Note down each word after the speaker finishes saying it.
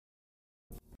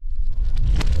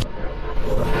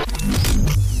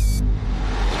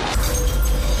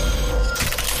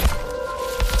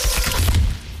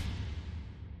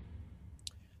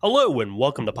Hello and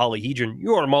welcome to Polyhedron,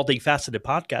 your multifaceted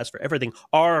podcast for everything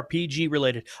RPG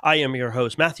related. I am your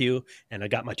host, Matthew, and I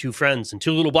got my two friends in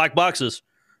two little black boxes,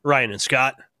 Ryan and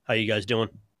Scott. How you guys doing?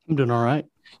 I'm doing all right.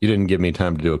 You didn't give me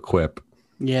time to do a quip.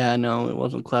 Yeah, no, it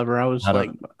wasn't clever. I was like,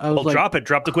 drop it.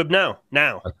 Drop the quip now.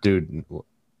 Dude.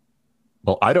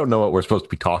 Well, I don't know what we're supposed to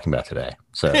be talking about today.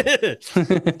 So, how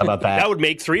about that? That would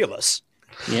make three of us.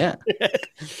 Yeah.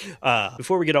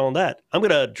 Before we get on that, I'm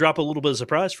going to drop a little bit of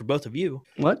surprise for both of you.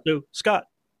 What? So, Scott,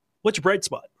 what's your bright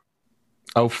spot?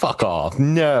 Oh, fuck off.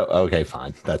 No. Okay,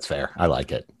 fine. That's fair. I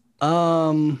like it.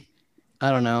 I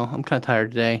don't know. I'm kind of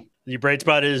tired today. Your bright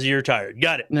spot is you're tired.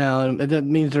 Got it. No, that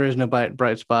means there is no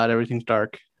bright spot. Everything's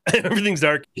dark. Everything's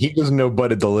dark. He doesn't know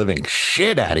butted the living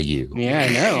shit out of you. Yeah,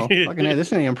 I know. Fucking hey,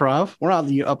 this ain't improv. We're not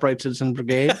the Upright Citizen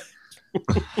Brigade.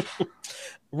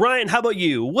 Ryan, how about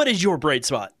you? What is your bright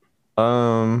spot?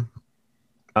 I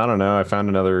don't know. I found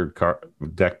another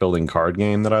deck building card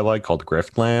game that I like called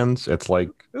Griftlands. It's like,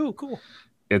 oh, cool.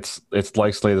 It's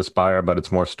like Slay the Spire, but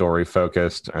it's more story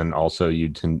focused, and also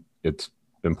it's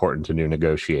important to do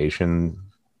negotiation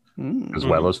as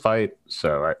well as fight.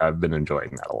 So I've been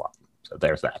enjoying that a lot. So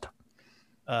there's that.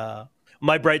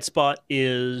 My bright spot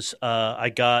is I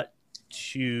got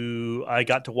to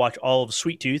watch all of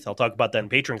Sweet Tooth. I'll talk about that in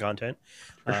Patreon content.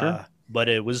 For sure. But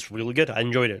it was really good. I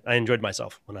enjoyed it. I enjoyed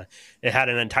myself it had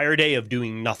an entire day of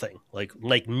doing nothing, like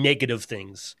negative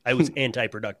things. I was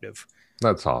anti-productive.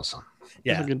 That's awesome.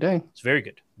 Yeah, It's a good day. It's very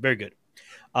good, very good.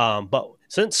 But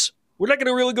since we're not going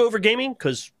to really go over gaming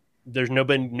because there's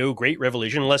been no great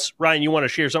revelation, unless Ryan, you want to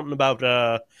share something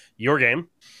about your game.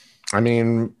 I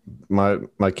mean,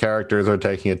 my characters are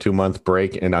taking a 2-month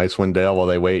break in Icewind Dale while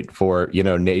they wait for,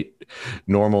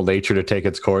 normal nature to take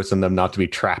its course and them not to be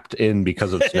trapped in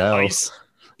because of snow. Ice.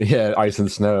 Yeah, ice and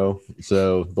snow.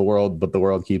 So the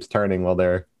world keeps turning while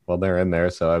they're in there.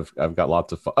 So I've got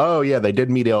lots of fun. Oh yeah, they did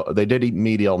meet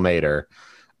Ilmater.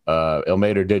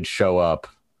 Ilmater did show up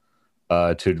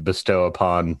to bestow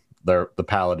upon the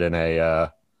paladin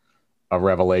a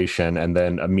revelation, and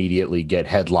then immediately get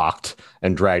headlocked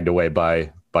and dragged away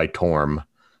by Torm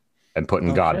and put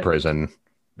in God prison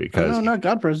because No, not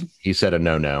God prison. he said a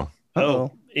no.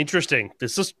 Oh, interesting.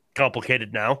 This is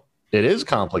complicated now. It is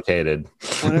complicated.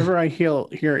 Whenever I hear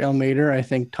Ilmater, I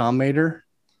think Tom Mater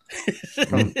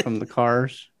from the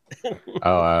Cars.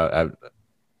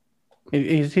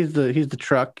 He's the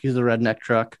truck. He's the redneck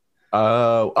truck.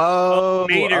 Mater.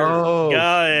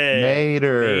 Got it.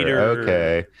 Mater.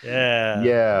 Okay.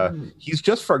 Yeah. He's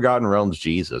just Forgotten Realms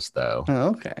Jesus, though. Oh,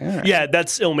 okay. All right. Yeah,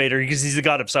 that's Ilmater because he's the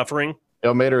god of suffering.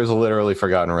 Ilmater is literally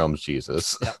Forgotten Realms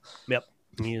Jesus. Yep.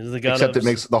 He's the god Except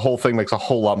of... the whole thing makes a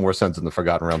whole lot more sense in the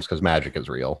Forgotten Realms because magic is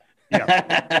real.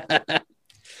 Yeah.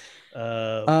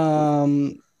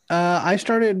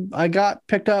 I got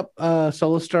picked up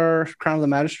Solastar Crown of the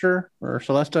Magister, or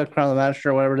Celesta Crown of the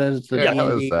Magister, whatever it is. It's the How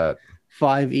is that?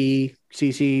 5e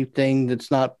CC thing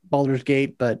that's not Baldur's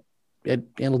Gate, but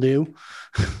it'll do.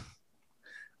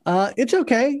 It's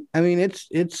okay. I mean, it's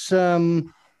the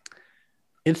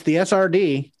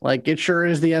SRD. Like, it sure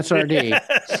is the SRD.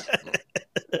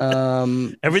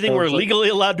 Everything we're legally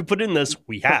allowed to put in this,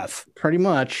 we have. Pretty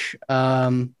much.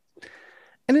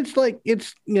 And it's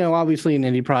obviously an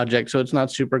indie project, so it's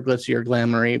not super glitzy or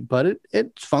glamoury, but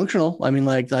it's functional. I mean,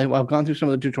 like, I've gone through some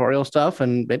of the tutorial stuff,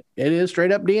 and it is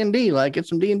straight up D&D. Like, it's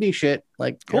some D&D shit.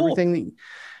 Like, cool.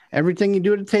 everything you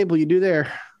do at the table, you do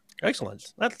there. Excellent.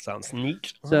 That sounds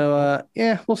neat. So,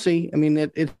 we'll see. I mean,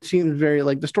 it seems very,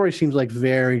 like, the story seems like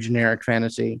very generic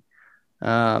fantasy.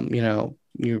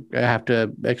 You have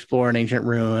to explore an ancient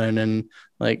ruin, and,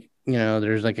 like,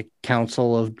 there's like a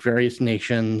council of various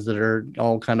nations that are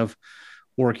all kind of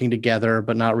working together,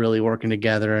 but not really working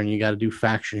together. And you got to do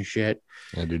faction shit.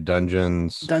 Yeah, do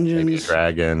dungeons. Maybe a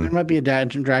dragon. There might be a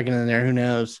dragon in there. Who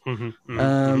knows?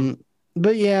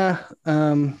 But yeah.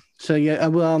 The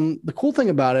cool thing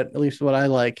about it, at least what I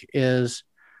like, is,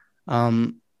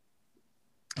 since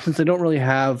they don't really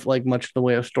have like much in the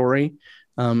way of story,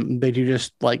 they do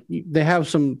just like they have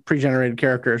some pre-generated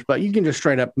characters, but you can just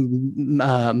straight up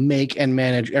make and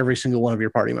manage every single one of your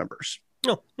party members.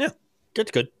 Oh, yeah, that's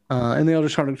good. And they all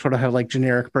just sort of have like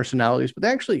generic personalities, but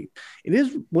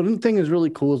one thing is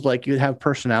really cool is like you have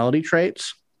personality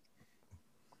traits,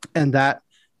 and that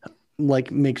like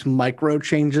makes micro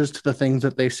changes to the things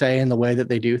that they say and the way that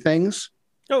they do things.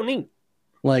 Oh, neat.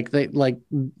 Like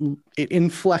it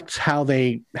inflects how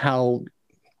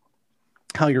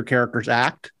your characters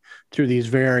act through these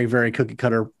very, very cookie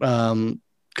cutter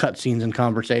cutscenes and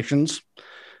conversations.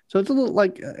 So it's a little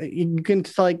like you can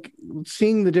like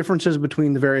seeing the differences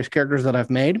between the various characters that I've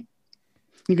made.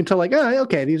 You can tell like, oh,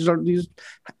 okay, these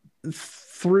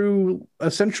through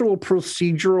essential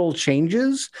procedural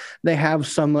changes, they have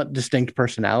somewhat distinct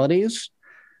personalities,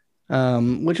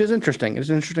 which is interesting. It's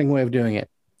an interesting way of doing it.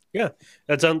 Yeah,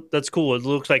 that's cool. It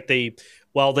looks like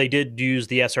while they did use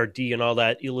the SRD and all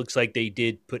that, it looks like they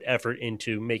did put effort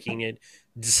into making it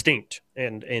distinct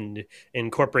and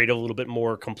incorporate a little bit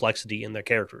more complexity in their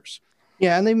characters.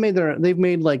 Yeah, and they've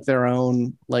made like their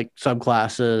own like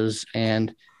subclasses,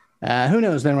 and who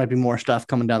knows, there might be more stuff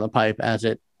coming down the pipe as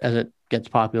it gets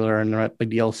popular, and there might be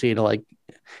DLC to like,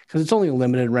 because it's only a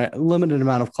limited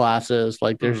amount of classes.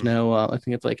 Like there's no, I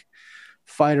think it's like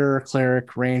fighter,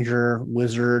 cleric, ranger,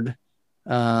 wizard,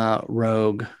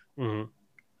 rogue. Mm-hmm.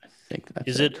 I think that's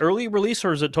Is it early release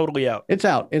or is it totally out? It's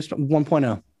out. It's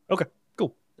 1.0. Okay,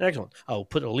 cool, excellent. I'll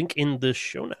put a link in the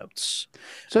show notes.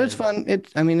 So it's fun.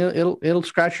 It'll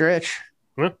scratch your itch.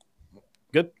 Yeah.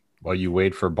 Good. While you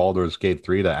wait for Baldur's Gate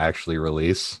 3 to actually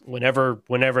release. Whenever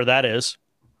that is.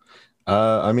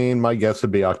 I mean, my guess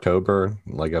would be October,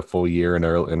 like a full year in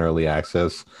early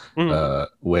access,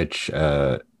 which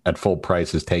at full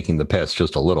price is taking the piss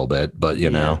just a little bit. But you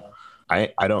know,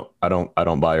 I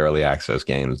don't buy early access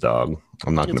games, dog.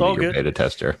 I'm not going to be your beta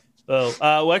tester.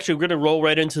 Well, actually, we're going to roll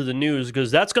right into the news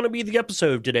because that's going to be the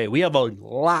episode today. We have a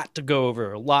lot to go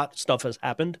over. A lot of stuff has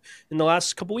happened in the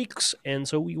last couple weeks, and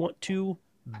so we want to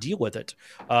deal with it.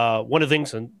 One of the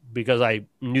things, and because I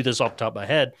knew this off the top of my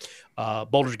head,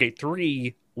 Baldur's Gate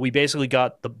 3, we basically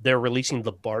got they're releasing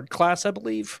the Bard class, I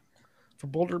believe, for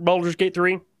Baldur's Gate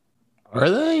 3. Are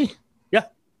they? Yeah.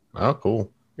 Oh, cool.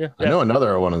 Yeah. I know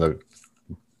another one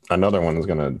is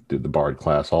going to do the Bard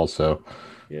class also.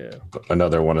 Yeah.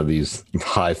 Another one of these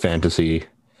high fantasy,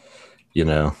 you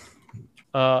know.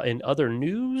 In other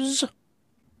news,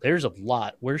 there's a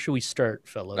lot. Where should we start,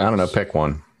 fellows? I don't know. Pick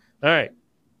one. All right.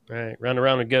 Round and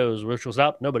around it goes. Where shall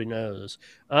stop? Nobody knows.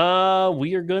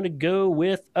 We are going to go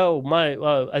with,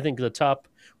 I think the top,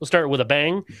 we'll start with a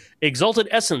bang. Exalted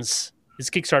Essence is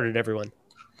kickstarted, everyone.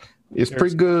 It's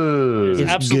pretty good.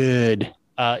 It's good.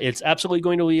 It's absolutely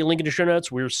going to be a link in the show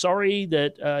notes. We're sorry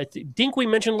that I think we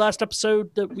mentioned last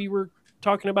episode that we were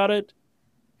talking about it.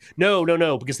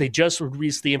 No, because they just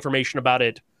released the information about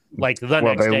it like the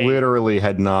next day. They literally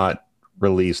had not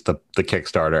released the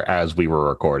Kickstarter as we were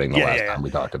recording the last time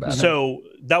we talked about it. So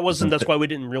that's why we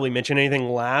didn't really mention anything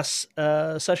last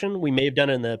session. We may have done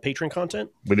it in the Patreon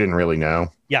content. We didn't really know.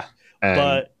 Yeah,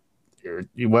 but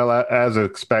as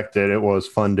expected, it was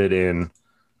funded in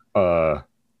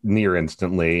near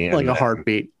instantly, like a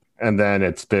heartbeat. And then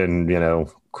it's been,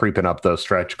 creeping up those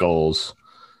stretch goals.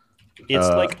 It's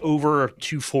like over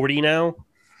 240 now,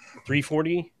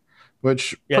 340,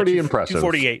 which pretty impressive.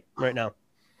 248 right now.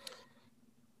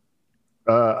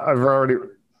 I've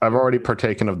already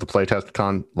partaken of the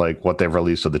playtest like what they've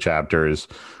released of the chapters,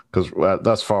 because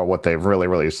thus far what they've really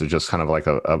released is just kind of like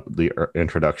the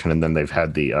introduction, and then they've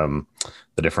had the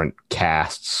different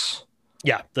casts.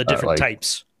 Yeah, the different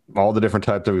types. All the different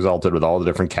types of Exalted with all the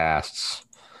different casts.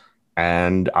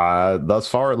 And thus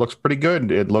far, it looks pretty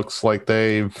good. It looks like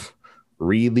they've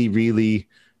really, really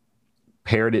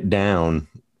pared it down.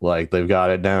 Like, they've got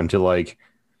it down to, like,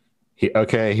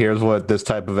 okay, here's what this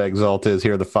type of Exalt is.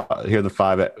 Here are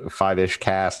the five-ish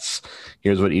casts.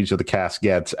 Here's what each of the casts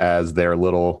gets as their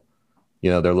little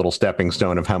stepping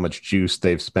stone of how much juice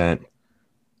they've spent.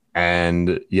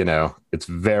 And, it's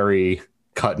very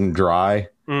cut and dry.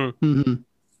 Mm-hmm.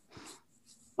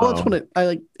 Well, that's what I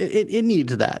like. It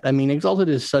needs that. I mean, Exalted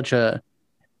is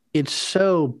it's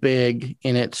so big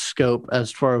in its scope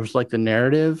as far as like the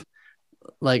narrative,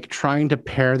 like trying to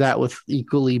pair that with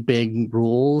equally big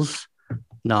rules.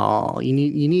 No, you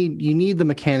need the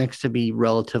mechanics to be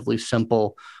relatively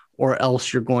simple, or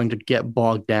else you're going to get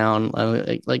bogged down.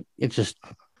 Like it's just,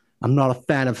 I'm not a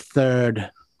fan of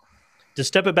third. To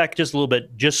step it back just a little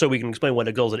bit, just so we can explain what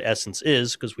Exalted Essence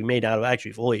is, because we may not have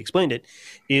actually fully explained it,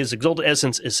 is Exalted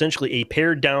Essence essentially a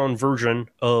pared-down version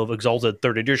of Exalted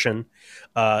 3rd Edition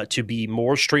to be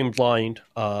more streamlined,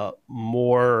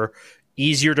 more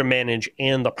easier to manage,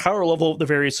 and the power level of the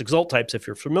various Exalt types, if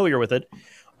you're familiar with it,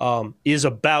 is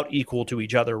about equal to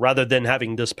each other. Rather than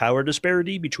having this power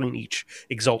disparity between each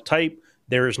Exalt type,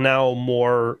 there is now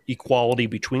more equality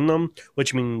between them,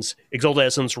 which means Exalted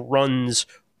Essence runs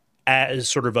as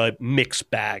sort of a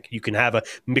mixed bag. You can have a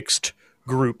mixed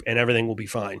group and everything will be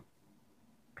fine.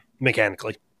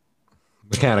 Mechanically,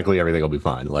 everything will be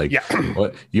fine. Like,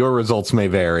 your results may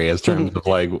vary as terms of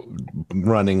like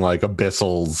running like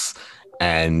abyssals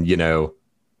and, I don't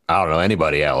know,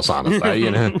 anybody else, honestly.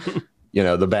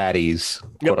 The baddies,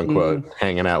 quote unquote,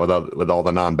 hanging out with all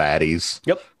the non-baddies.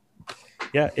 Yep.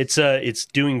 Yeah, it's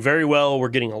doing very well. We're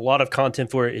getting a lot of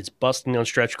content for it. It's busting on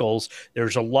stretch goals.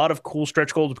 There's a lot of cool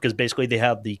stretch goals because basically they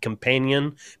have the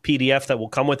companion PDF that will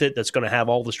come with it that's going to have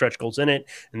all the stretch goals in it,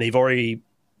 and they've already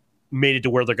made it to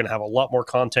where they're going to have a lot more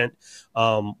content.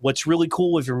 What's really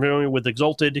cool, if you're familiar with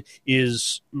Exalted,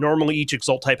 is normally each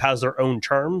Exalt type has their own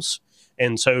charms,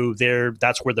 and so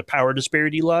that's where the power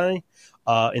disparity lie.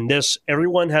 In this,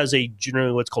 everyone has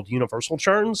generally what's called universal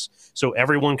charms, so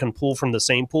everyone can pull from the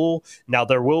same pool. Now,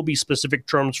 there will be specific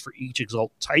charms for each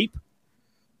Exalt type,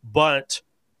 but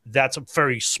that's a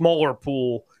very smaller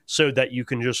pool so that you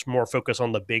can just more focus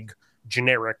on the big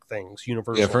generic things,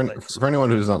 universal things. For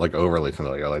anyone who's not like overly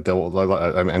familiar, like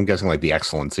I'm guessing like the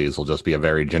excellencies will just be a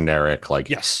very generic, like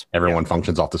yes, everyone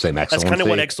functions off the same excellency. That's kind of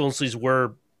what excellencies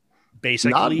were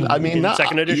basically in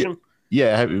second edition.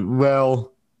 Yeah,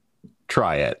 well,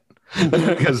 try it.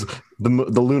 Because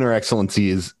the lunar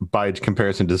excellencies by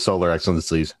comparison to solar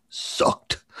excellencies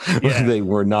sucked. Yeah. They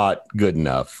were not good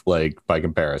enough, like by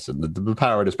comparison. The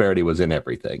power disparity was in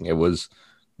everything. It was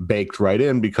baked right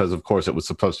in because of course it was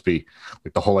supposed to be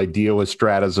like the whole idea was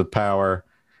stratas of power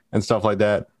and stuff like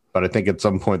that. But I think at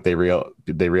some point they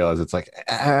realize it's like,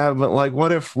 but like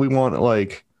what if we want,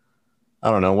 like, I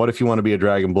don't know, what if you want to be a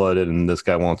dragon blooded and this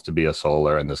guy wants to be a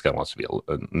solar and this guy wants to be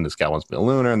a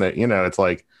lunar, and that, you know, it's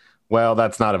like, well,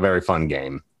 that's not a very fun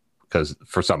game because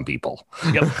for some people.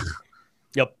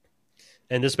 Yep.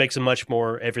 And this makes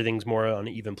everything's more on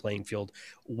an even playing field.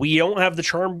 We don't have the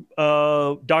charm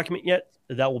document yet.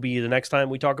 That will be the next time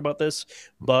we talk about this,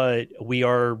 but we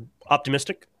are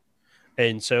optimistic.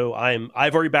 And so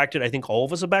I've already backed it. I think all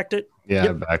of us have backed it. Yeah,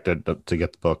 I backed it to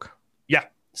get the book. Yeah.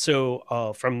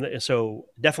 So so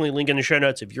definitely link in the show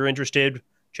notes. If you're interested,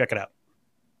 check it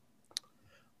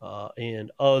out.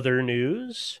 And other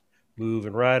news,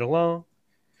 moving right along,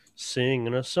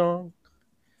 singing a song.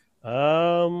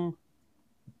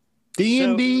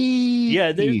 D&D.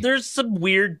 Yeah, there's some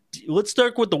weird. Let's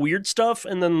start with the weird stuff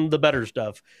and then the better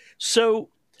stuff. So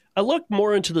I looked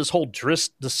more into this whole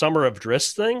the Summer of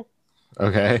Drizzt thing.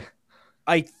 Okay.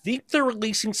 I think they're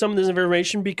releasing some of this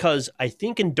information because I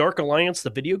think in Dark Alliance, the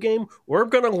video game, we're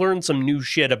going to learn some new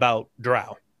shit about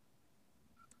Drow.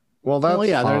 Well,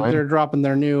 they're dropping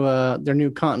their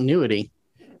new continuity.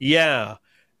 Yeah,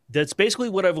 that's basically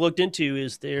what I've looked into.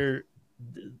 Is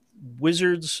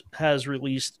Wizards has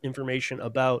released information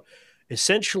about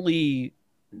essentially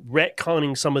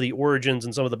retconning some of the origins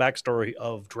and some of the backstory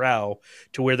of Drow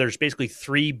to where there's basically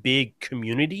three big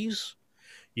communities.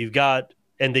 You've got,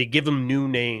 and they give them new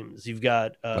names. You've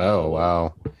got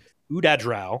Uda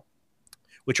Drow,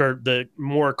 which are the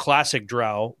more classic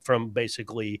Drow from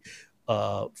basically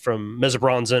from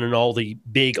Mesebronzen and all the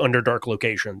big Underdark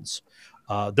locations.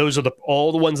 Those are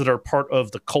all the ones that are part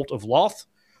of the Cult of Loth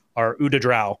are Uda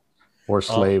Drow. Or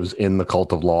slaves in the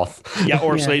Cult of Loth.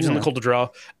 Slaves in the Cult of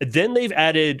Drow. Then they've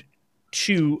added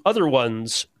two other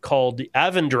ones called the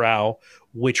Aven Drow,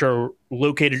 which are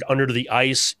located under the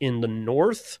ice in the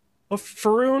north of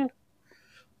Faerun.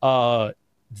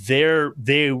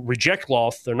 They reject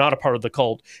Loth. They're not a part of the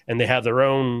cult, and they have their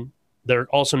own. They're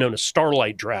also known as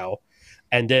Starlight Drow.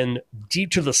 And then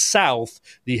deep to the south,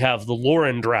 they have the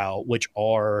Loren Drow, which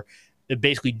are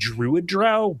basically Druid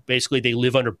Drow. Basically, they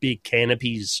live under big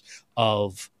canopies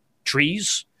of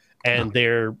trees, and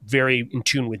they're very in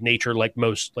tune with nature, like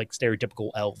most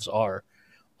stereotypical elves are.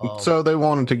 So they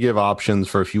wanted to give options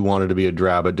for if you wanted to be a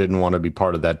Drow but didn't want to be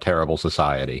part of that terrible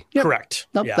society. Yep. Correct.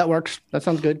 Nope, that works. That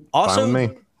sounds good. Also, fine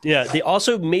with me. Yeah, they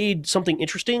also made something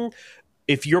interesting.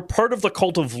 If you're part of the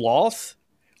Cult of Loth,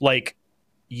 like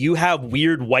you have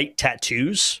weird white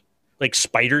tattoos, like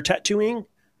spider tattooing.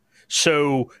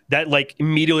 So that like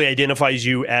immediately identifies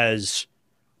you as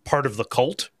part of the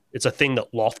cult. It's a thing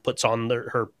that Loth puts on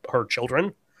her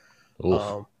children.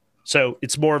 So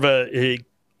it's more of a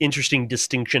interesting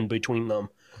distinction between them.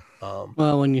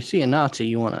 Well, when you see a Nazi,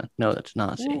 you want to know that's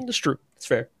Nazi. That's true. It's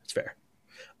fair.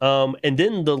 And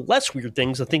then the less weird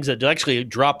things, the things that actually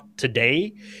dropped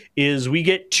today, is we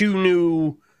get two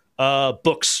new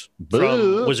books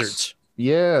from Wizards.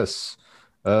 Yes.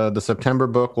 The September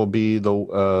book will be the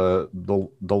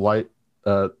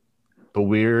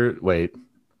weird. Wait,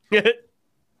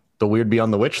 the Weird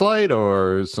Beyond the Witchlight,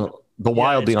 or the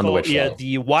Wild Beyond the Witchlight? Yeah,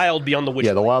 the Wild Beyond the Witchlight.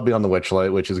 Yeah, the Wild Beyond the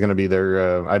Witchlight, which is going to be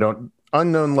their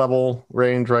unknown level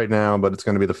range right now, but it's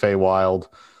going to be the Feywild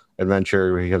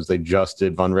adventure because they just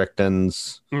did Von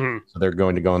Richten's, so they're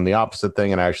going to go in the opposite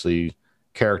thing and actually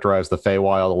characterize the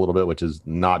Feywild a little bit, which has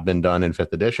not been done in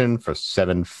 5th edition for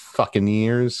 7 fucking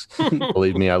years.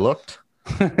 Believe me, I looked.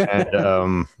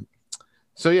 And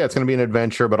so yeah, it's going to be an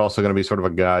adventure, but also going to be sort of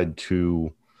a guide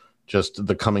to just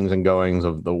the comings and goings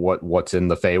of the what's in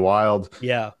the Feywild.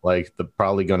 Yeah. Like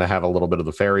probably going to have a little bit of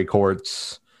the fairy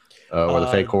courts or the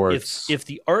Fey courts. If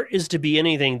the art is to be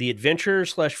anything, the adventure /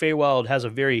 Feywild has a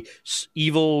very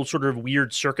evil, sort of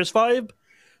weird circus vibe,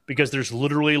 because there's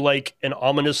literally like an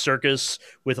ominous circus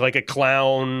with like a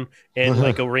clown and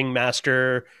like a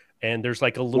ringmaster, and there's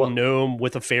like a little gnome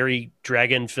with a fairy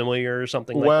dragon familiar or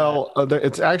something like that.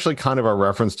 It's actually kind of a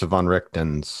reference to Von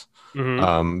Richten's,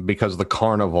 because the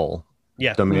carnival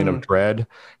domain of dread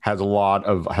has a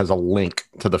link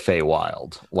to the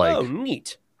Feywild. Like, oh,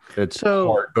 neat.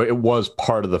 It was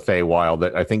part of the Feywild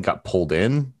that I think got pulled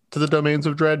in to the domains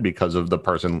of dread because of the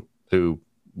person who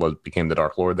became the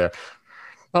Dark Lord there.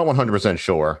 Not 100%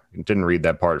 sure. Didn't read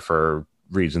that part for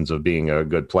reasons of being a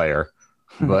good player,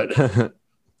 but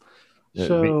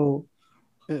so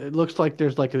it looks like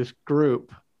there's like this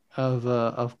group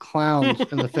of clowns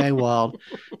in the Feywild.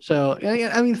 So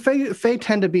I mean, Fey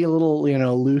tend to be a little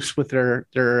loose with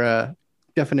their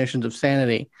definitions of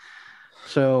sanity.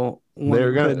 So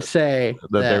one could say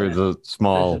that there's a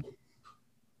small,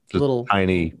 little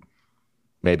tiny,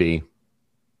 maybe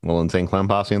little insane clown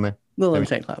posse in there.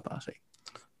 Insane clown posse.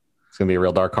 It's gonna be a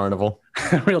real dark carnival.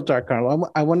 Real dark carnival.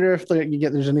 I wonder if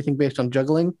there's anything based on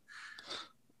juggling.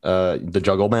 The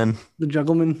Juggleman. The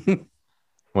Juggleman.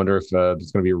 Wonder if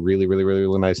there's gonna be a really, really, really,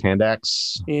 really nice hand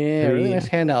axe. Yeah, really nice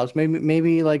handouts.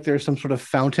 Maybe like there's some sort of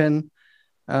fountain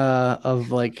of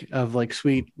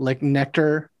sweet like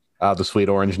nectar. The sweet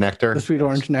orange nectar. The sweet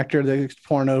orange nectar that's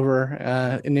pouring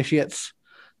over initiates.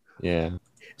 Yeah.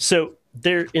 So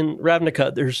there in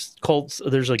Ravnica,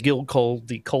 there's a guild called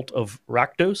the Cult of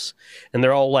Rakdos, and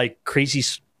they're all like crazy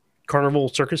carnival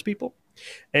circus people.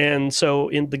 And so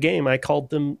in the game, I called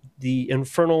them the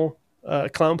Infernal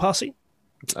Clown Posse.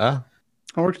 That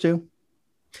works too.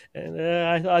 And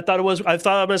I thought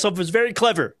of myself as very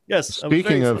clever. Yes.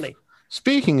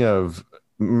 Speaking of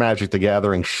Magic the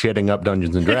Gathering shitting up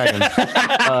Dungeons and Dragons.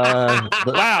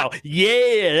 Wow.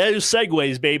 Yeah, those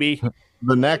segues, baby.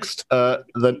 The next book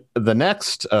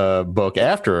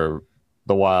after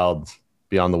The Wild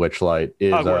Beyond the Witchlight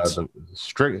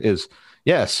is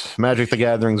Magic the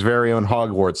Gathering's very own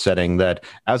Hogwarts setting that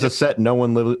as a set no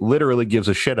one literally gives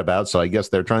a shit about, so I guess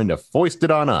they're trying to foist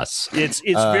it on us. It's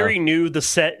very new.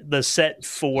 The set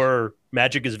for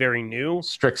Magic is very new.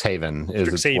 Strixhaven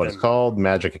is what it's called.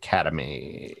 Magic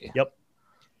Academy. Yep.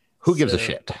 Who gives a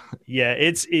shit? Yeah,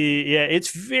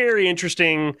 it's very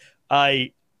interesting.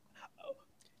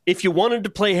 If you wanted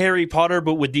to play Harry Potter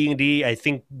but with D&D, I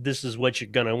think this is what you're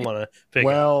gonna want to pick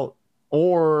up.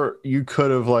 Or you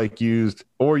could have used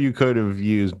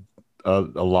a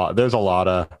lot.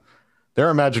 There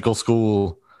are magical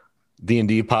school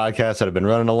D&D podcasts that have been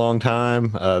running a long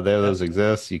time. Those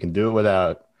exist. You can do it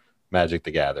without Magic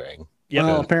the Gathering. Yeah.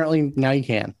 Well, apparently now you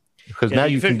can. Because now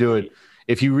you can do it.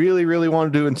 If you really, really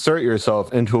want to insert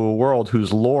yourself into a world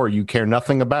whose lore you care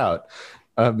nothing about,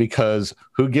 because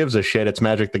who gives a shit? It's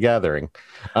Magic the Gathering.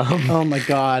 Oh my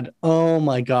god!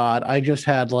 I just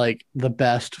had like the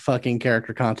best fucking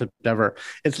character concept ever.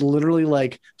 It's literally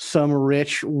like some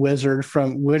rich wizard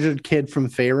kid from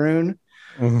Faerun,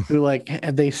 who like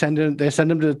they send him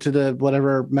to the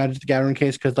whatever Magic the Gathering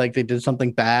case because like they did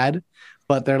something bad,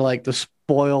 but they're like the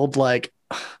spoiled like.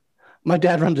 My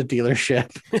dad runs a dealership.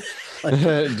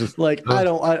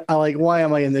 Why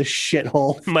am I in this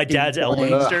shithole? My dad's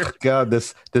Elminster. God,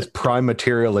 this prime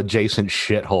material adjacent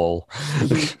shithole.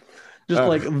 Just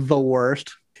like the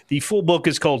worst. The full book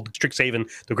is called Strixhaven,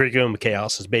 The Curriculum of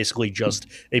Chaos. Is basically just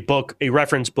a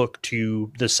reference book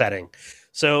to the setting.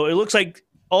 So it looks like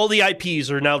all the IPs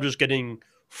are now just getting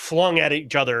flung at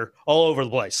each other all over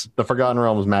the place. The Forgotten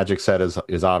Realms Magic set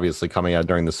is obviously coming out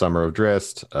during the Summer of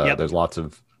Drizzt. There's lots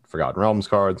of Forgotten Realms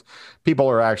cards. People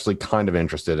are actually kind of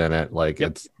interested in it.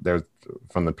 There's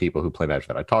from the people who play Magic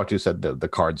that I talked to said the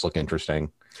cards look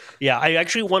interesting. Yeah, I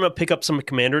actually want to pick up some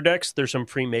commander decks. There's some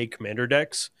pre-made commander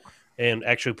decks and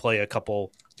actually play a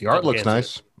couple. The art looks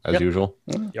nice as usual.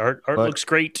 The art looks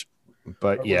great.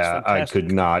 But I could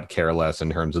not care less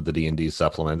in terms of the D&D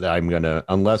supplement. I'm gonna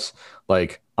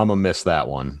miss that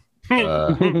one.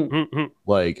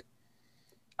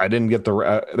 I didn't get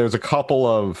there's a couple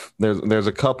of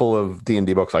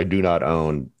D&D books I do not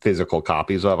own physical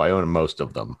copies of. I own most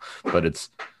of them, but it's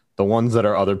the ones that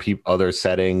are other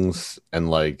settings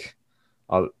and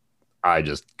I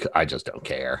just don't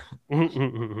care.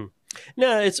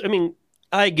 No,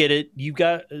 I get it.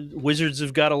 Wizards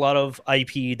have got a lot of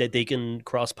IP that they can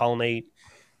cross pollinate,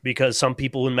 because some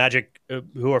people in Magic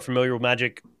who are familiar with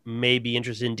Magic may be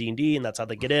interested in D&D, and that's how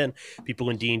they get in. People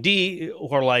in D&D who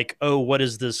are like, oh, what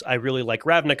is this? I really like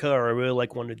Ravnica, or I really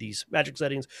like one of these Magic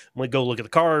settings. I'm going to go look at the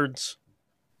cards.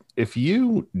 If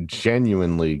you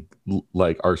genuinely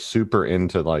like are super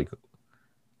into like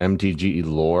MTG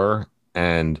lore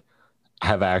and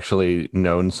have actually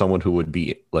known someone who would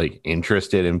be like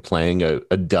interested in playing a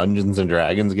Dungeons and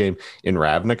Dragons game in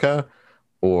Ravnica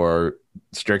or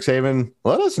Strixhaven,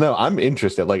 let us know. I'm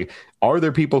interested. Like, are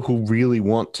there people who really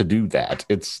want to do that?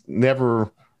 It's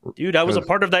never. Dude, I was a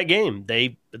part of that game.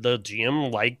 The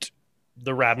GM liked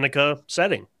the Ravnica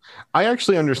setting. I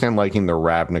actually understand liking the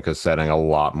Ravnica setting a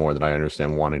lot more than I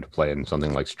understand wanting to play in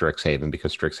something like Strixhaven,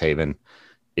 because Strixhaven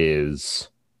is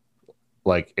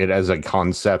like, it as a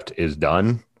concept is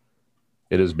done.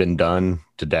 It has been done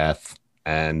to death.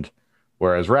 And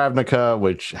whereas Ravnica,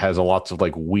 which has lots of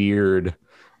like weird,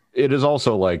 it is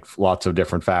also like lots of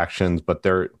different factions, but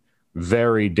they're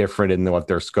very different in what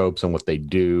their scopes and what they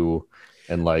do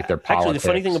and like their politics. Actually, the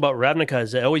funny thing about Ravnica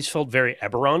is it always felt very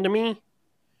Eberron to me.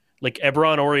 Like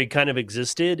Eberron already kind of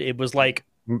existed. It was like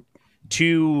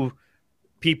two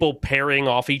people pairing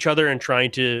off each other and trying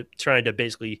to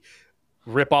basically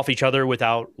rip off each other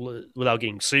without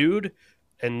getting sued.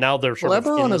 And now they're sort of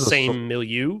in the same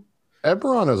milieu.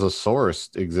 Eberron as a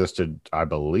source existed, I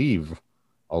believe.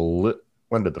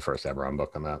 When did the first Eberron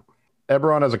book come out?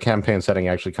 Eberron as a campaign setting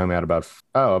actually came out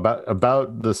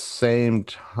about the same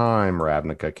time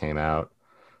Ravnica came out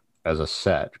as a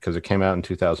set, because it came out in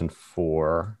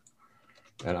 2004.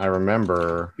 And I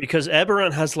remember, because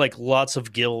Eberron has like lots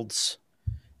of guilds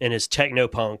in his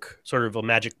technopunk, sort of a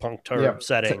magic punk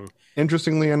setting.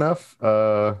 Interestingly enough,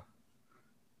 yes,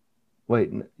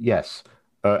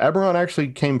 Eberron actually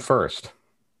came first.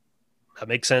 That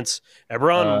makes sense.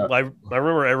 Eberron, I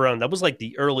remember Eberron. That was like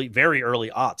the very early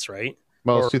aughts, right?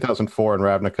 Well, it's 2004, and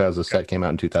Ravnica as a set came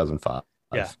out in 2005.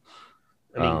 Yeah.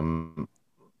 I mean,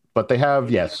 but they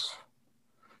have, yes,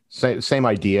 same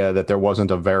idea that there wasn't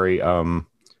a very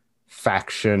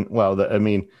faction. Well,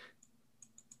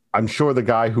 I'm sure the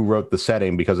guy who wrote the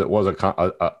setting, because it was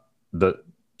the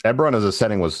Eberron as a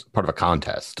setting was part of a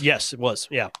contest. Yes, it was.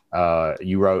 Yeah.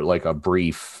 You wrote like a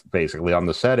brief basically on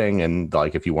the setting, and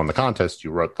like if you won the contest,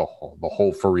 you wrote the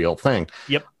whole for real thing.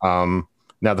 Yep.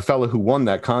 Now the fellow who won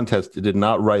that contest did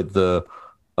not write the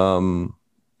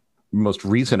most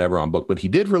recent Eberron book, but he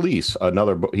did release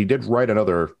another book. He did write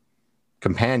another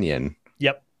companion.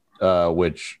 Yep.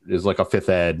 Which is like a 5th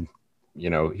ed.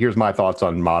 Here's my thoughts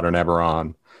on modern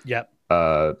Eberron. Yep.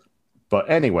 But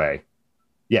anyway,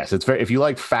 yes, it's very. If you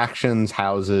like factions,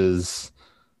 houses,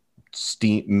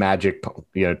 steam, magic,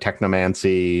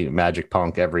 technomancy, magic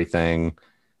punk, everything,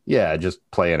 yeah, just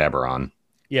play an Eberron.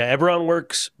 Yeah, Eberron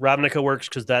works. Ravnica works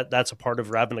because that's a part of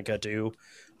Ravnica too.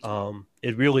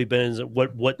 It really depends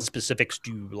what specifics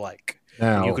do you like.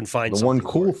 Now, you can find the one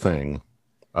cool thing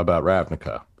about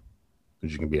Ravnica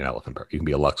is you can be an elephant. You can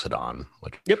be a Luxodon.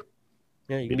 Yep.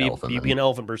 Yeah, you can be an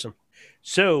elephant person.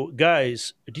 So,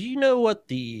 guys, do you know what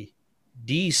the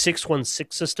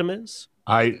D616 system is?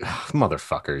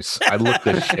 Motherfuckers. I looked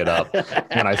this shit up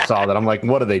and I saw that. I'm like,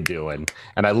 what are they doing?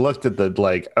 And I looked at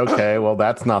okay, well,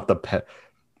 that's not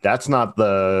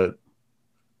the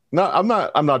no, I'm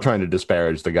not trying to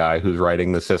disparage the guy who's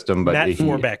writing the system, but Matt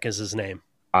Forbeck is his name.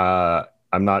 I'm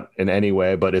not in any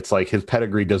way, but it's like his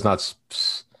pedigree does not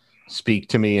speak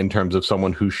to me in terms of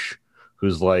someone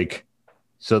who's like,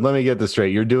 so let me get this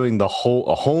straight. You're doing a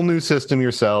whole new system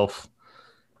yourself,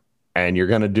 and you're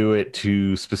going to do it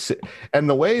to specific. And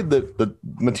the way that the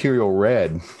material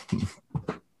read,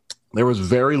 there was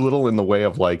very little in the way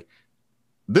of like,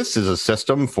 this is a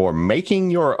system for making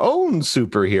your own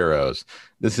superheroes.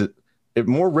 It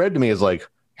more read to me as like,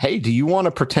 hey, do you want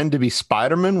to pretend to be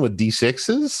Spider-Man with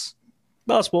D6s?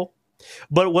 Possible.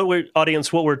 But what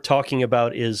we're talking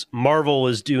about is Marvel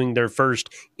is doing their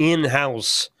first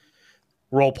in-house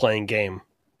role-playing game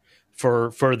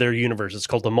for their universe. It's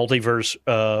called the Multiverse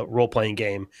role-playing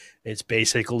game. It's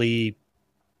basically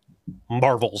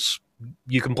Marvel's.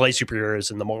 You can play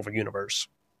superheroes in the Marvel universe.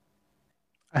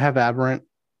 I have Aberrant.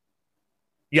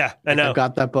 Yeah, I know. I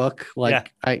got that book. Why?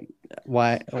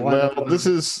 Well, this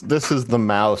is the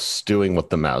mouse doing what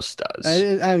the mouse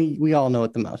does. I mean, we all know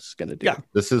what the mouse is going to do. Yeah.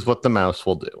 This is what the mouse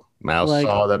will do. Mouse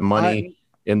saw that money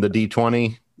in the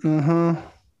D20. Mm-hmm.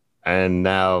 And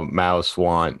now mouse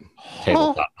want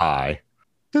tabletop pie.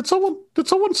 Did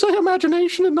someone say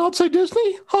imagination and not say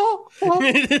Disney? Huh?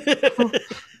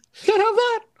 Can't have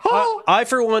that. Oh. I,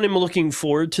 for one, am looking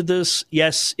forward to this.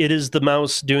 Yes, it is the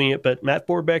mouse doing it, but Matt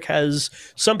Forbeck has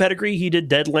some pedigree. He did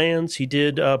Deadlands. He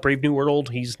did Brave New World.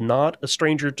 He's not a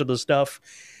stranger to the stuff.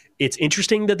 It's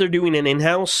interesting that they're doing an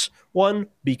in-house one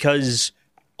because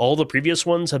all the previous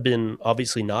ones have been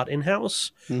obviously not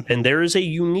in-house. Mm-hmm. And there is a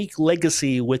unique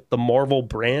legacy with the Marvel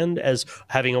brand as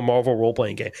having a Marvel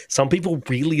role-playing game. Some people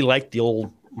really like the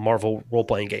old Marvel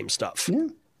role-playing game stuff. Yeah.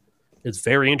 It's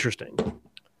very interesting.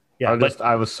 Yeah,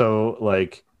 I was so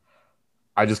like,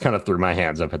 I just kind of threw my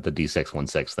hands up at the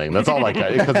D616 thing. That's all I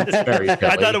got because it's very silly.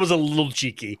 I thought it was a little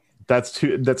cheeky.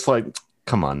 That's like,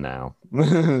 come on now.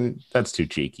 That's too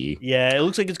cheeky. Yeah, it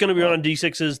looks like it's going to be on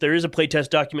D6s. There is a playtest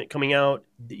document coming out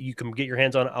that you can get your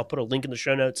hands on. I'll put a link in the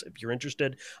show notes if you're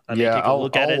interested. I'll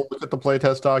look at the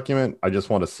playtest document. I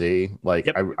just want to see. Like,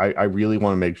 yep. I really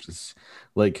want to make this.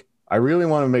 Like, I really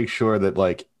want to make sure that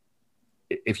like,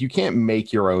 if you can't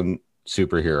make your own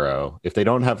superhero, if they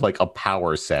don't have like a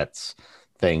power sets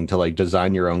thing to like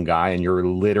design your own guy and you're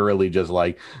literally just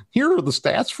like, here are the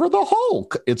stats for the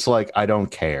Hulk, it's like, I don't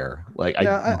care. Like,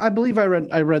 I believe I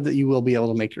read that you will be able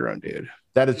to make your own dude.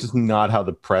 That is just not how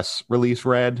the press release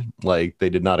read. Like, they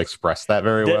did not express that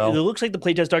very well. It looks like the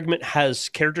playtest document has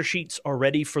character sheets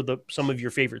already for some of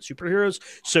your favorite superheroes.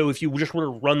 So if you just want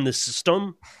to run the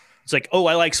system, it's like, oh,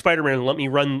 I like Spider-Man, let me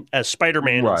run as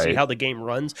Spider-Man and see how the game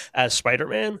runs as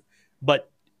Spider-Man.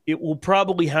 But it will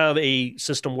probably have a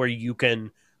system where you can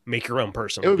make your own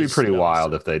person. It would be pretty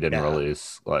wild if they didn't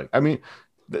release, like, I mean,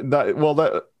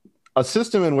 a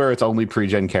system in where it's only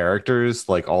pre-gen characters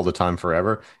like all the time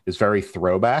forever is very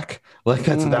throwback. Like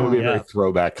that would be a very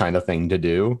throwback kind of thing to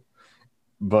do.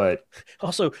 But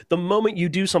also, the moment you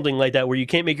do something like that where you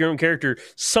can't make your own character,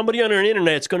 somebody on the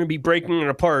internet is going to be breaking it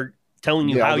apart, telling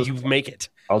you how you make it.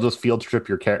 I'll just field strip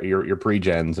your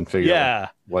pre-gens and figure out,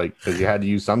 like, because you had to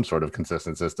use some sort of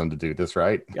consistent system to do this,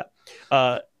 right? Yeah.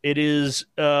 It is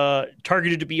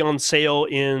targeted to be on sale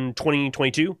in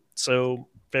 2022, so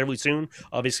fairly soon.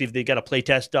 Obviously, if they got a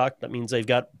playtest doc, that means they've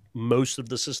got most of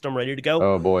the system ready to go.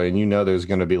 Oh, boy. And there's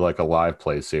going to be like a live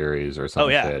play series or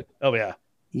something. Shit. Oh, yeah.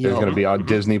 There's going to be on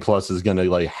Disney Plus is going to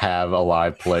like have a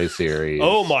live play series.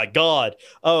 Oh my God.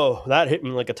 Oh, that hit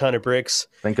me like a ton of bricks.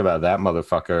 Think about that,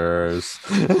 motherfuckers.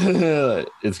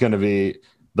 It's going to be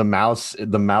the mouse.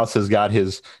 The mouse has got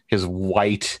his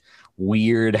white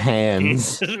weird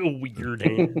hands. Weird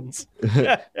hands.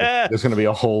 There's going to be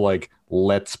a whole like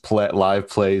let's play live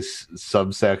plays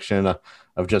subsection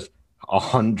of just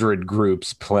 100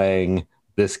 groups playing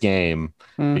this game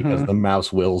because the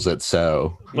mouse wills it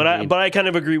so. But I kind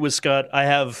of agree with Scott. I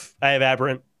have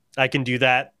Aberrant. I can do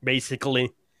that basically.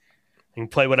 I can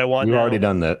play what I want. You've already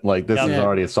done that. Like this is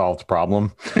already a solved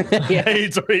problem. Yeah,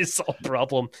 it's already a solved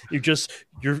problem. You're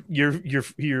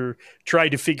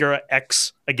trying to figure out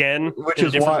X again in a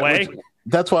different way.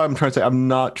 That's why I'm trying to say I'm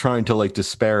not trying to like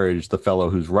disparage the fellow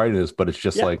who's writing this, but it's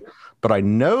just like, but I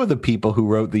know the people who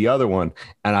wrote the other one,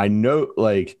 and I know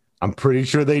like. I'm pretty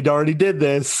sure they already did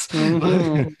this.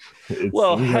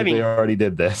 Well, I mean, they already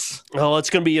did this. Well,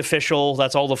 it's going to be official.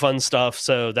 That's all the fun stuff.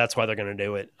 So that's why they're going to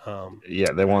do it.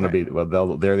 They want to be.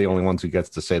 Well, they're the only ones who gets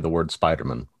to say the word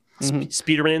Spider-Man.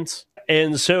 Spider-Mans.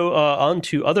 And so on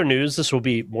to other news. This will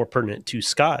be more pertinent to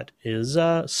Scott. Is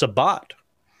Sabbat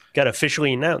got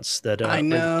officially announced that I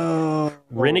know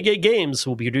Renegade Games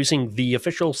will be producing the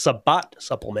official Sabbat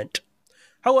supplement.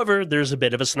 However, there's a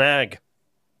bit of a snag.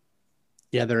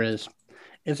 Yeah, there is.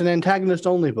 It's an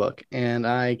antagonist-only book, and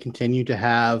I continue to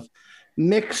have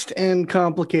mixed and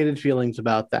complicated feelings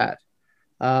about that.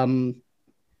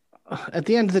 At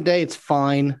the end of the day, it's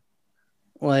fine.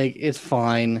 Like, it's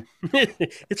fine.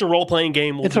 It's a role-playing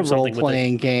game. It's a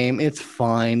role-playing game. It's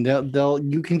fine.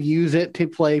 You can use it to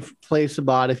play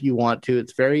Sabbat if you want to.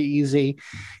 It's very easy.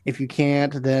 If you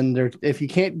can't, then if you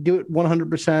can't do it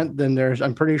 100%, then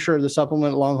I'm pretty sure the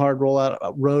supplement Long Hard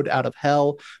Road Out of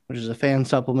Hell, which is a fan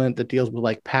supplement that deals with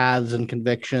like paths and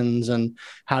convictions and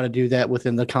how to do that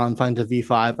within the confines of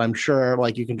V5. I'm sure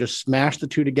like you can just smash the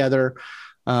two together,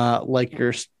 like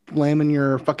you're slamming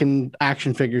your fucking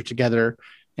action figures together,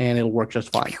 and it'll work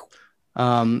just fine.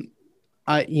 That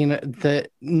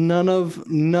none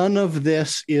of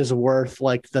this is worth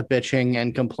like the bitching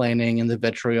and complaining and the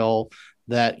vitriol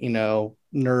that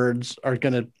nerds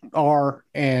are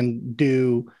and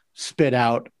do spit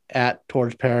out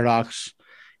towards Paradox.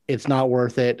 It's not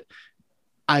worth it.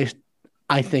 I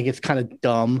think it's kind of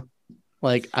dumb.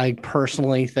 Like, I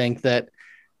personally think that.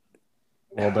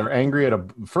 Well, they're angry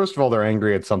first of all, they're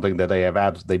angry at something that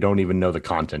they don't even know the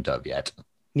content of yet.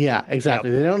 Yeah,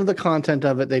 exactly. Yep. They don't know the content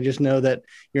of it. They just know that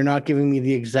you're not giving me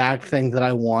the exact thing that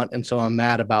I want. And so I'm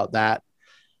mad about that.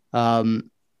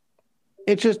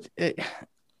 It's just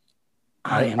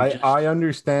I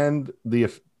understand the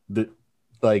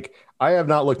like. I have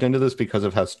not looked into this because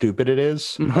of how stupid it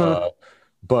is.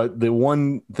 But the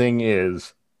one thing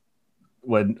is,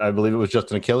 when I believe it was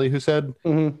Justin Achille who said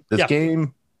this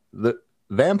game, the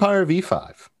Vampire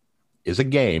V5, is a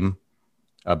game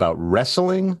about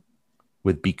wrestling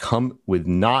with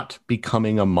not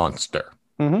becoming a monster,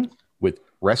 with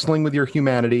wrestling with your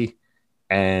humanity,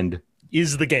 and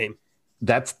is the game.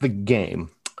 That's the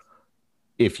game.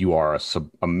 If you are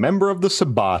a member of the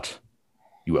Sabbat,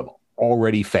 you have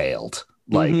already failed.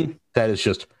 Like that is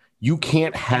just, you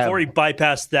can't have. I've already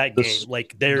bypassed that game.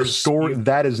 Like there's the story.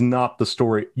 That is not the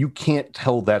story. You can't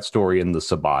tell that story in the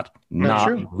Sabbat.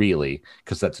 Not really,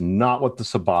 because that's not what the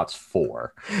Sabbat's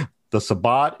for. The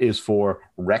Sabbat is for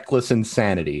reckless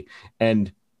insanity.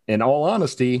 And in all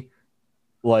honesty,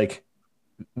 like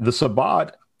the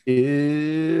Sabbat,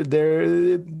 they've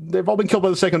all been killed by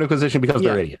the Second Inquisition because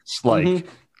they're idiots. Like,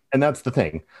 and that's the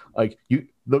thing. Like you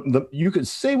could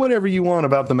say whatever you want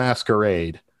about the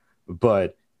Masquerade,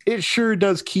 but it sure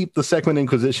does keep the Second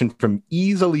Inquisition from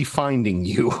easily finding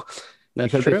you.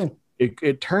 That's true.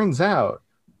 It turns out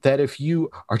that if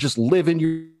you are just living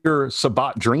your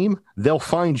Sabbat dream, they'll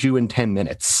find you in 10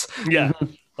 minutes. Yeah.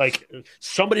 Like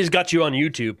somebody's got you on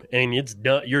YouTube and it's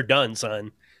done. You're done,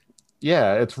 son.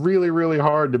 Yeah. It's really, really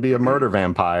hard to be a murder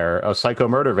vampire, a psycho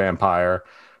murder vampire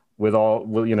with all,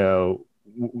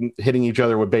 hitting each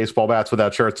other with baseball bats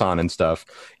without shirts on and stuff.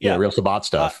 Yeah. Real Sabbat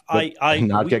stuff.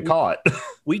 Get caught.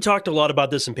 We talked a lot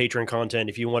about this in Patreon content.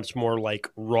 If you want some more like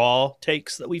raw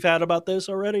takes that we've had about this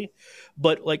already,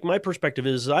 but like my perspective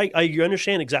is I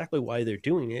understand exactly why they're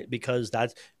doing it, because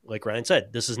that's, like Ryan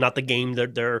said, this is not the game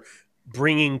that they're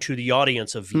bringing to the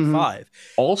audience of V5.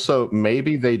 Also,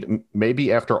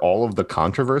 maybe after all of the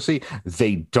controversy,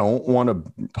 they don't want to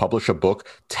publish a book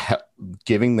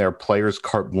giving their players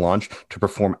carte blanche to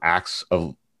perform acts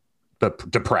of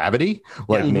depravity.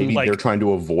 Like maybe they're trying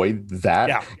to avoid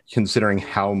that, considering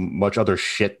how much other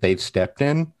shit they've stepped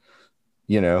in.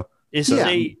 This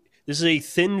is a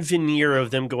thin veneer of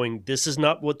them going, this is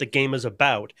not what the game is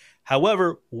about.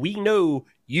 However, we know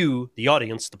you, the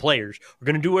audience, the players, are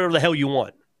going to do whatever the hell you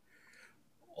want.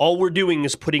 All we're doing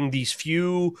is putting these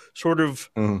few sort of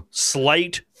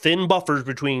slight, thin buffers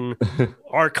between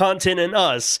our content and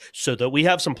us so that we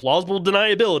have some plausible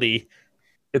deniability.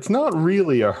 It's not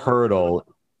really a hurdle.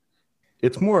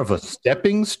 It's more of a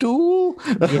stepping stool.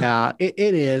 Yeah, it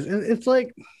is. It's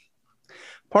like,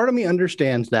 part of me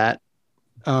understands that.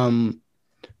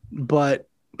 But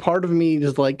part of me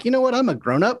is like, you know what? I'm a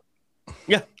grown up.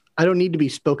 Yeah. I don't need to be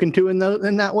spoken to in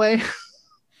that way.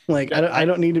 Like, I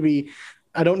don't need to be,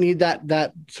 I don't need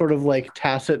that sort of like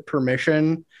tacit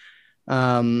permission.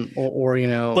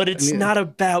 But it's not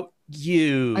about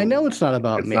you. I know it's not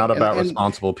about me. It's not about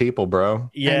responsible people, bro.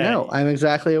 Yeah. I know. I'm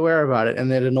exactly aware about it.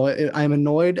 And I'm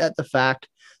annoyed at the fact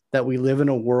that we live in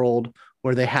a world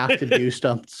where they have to do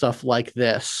stuff like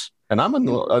this. And I'm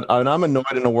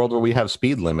annoyed in a world where we have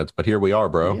speed limits, but here we are,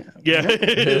 bro. Yeah.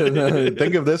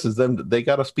 Think of this as them. They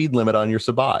got a speed limit on your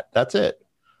Sabbat. That's it.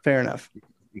 Fair enough.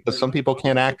 Because some people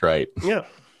can't act right. Yeah.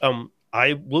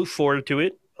 I look forward to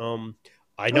it.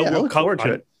 I know we'll cover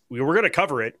it. We were going to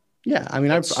cover it. Yeah. I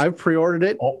mean, I've pre-ordered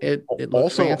it. It looks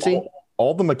also fancy.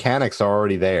 All the mechanics are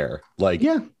already there. Like,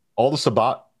 all the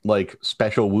Sabbat, like,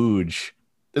 special wooge,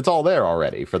 it's all there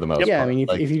already for the most part. Yeah, I mean,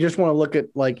 if you just want to look at,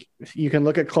 like, you can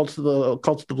look at Cults of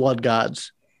the Blood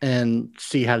Gods and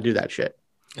see how to do that shit.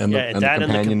 And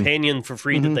the companion for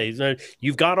free that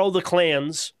you've got all the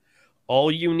clans.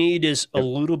 All you need is a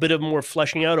little bit of more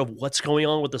fleshing out of what's going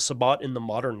on with the Sabbat in the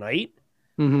modern night,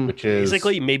 which is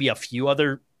basically maybe a few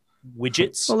other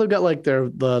widgets. Well, they've got like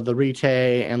the Rite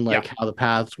and like how the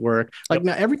paths work. Like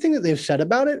now, everything that they've said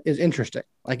about it is interesting.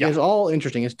 Like it's all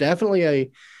interesting. It's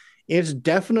definitely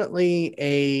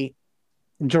a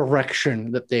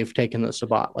direction that they've taken the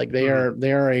Sabbat. Like they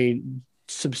are a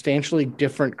substantially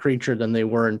different creature than they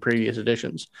were in previous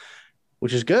editions,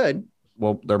 which is good.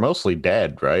 Well, they're mostly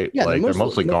dead, right? Yeah, they're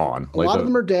mostly gone. A lot of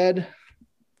them are dead.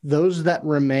 Those that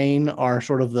remain are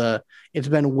sort of it's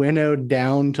been winnowed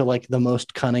down to like the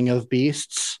most cunning of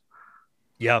beasts.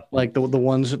 Yeah. Like the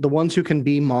ones who can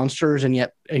be monsters and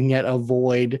yet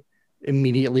avoid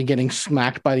immediately getting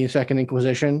smacked by the Second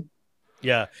Inquisition.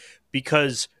 Yeah,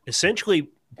 because essentially,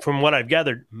 from what I've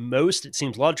gathered, it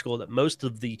seems logical that most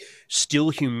of the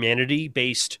still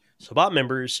humanity-based Sabbat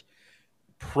members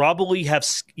probably have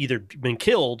either been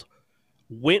killed,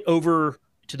 went over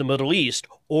to the Middle East,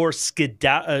 or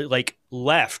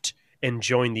left and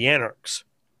joined the Anarchs.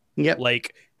 Yep.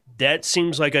 Like, that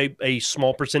seems like a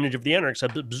small percentage of the Anarchs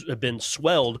have been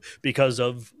swelled because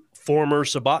of former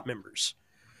Sabbat members,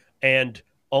 and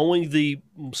only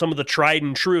some of the tried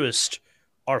and truest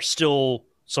are still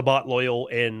Sabbat loyal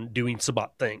and doing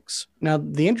Sabbat things. Now,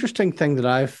 the interesting thing that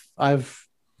I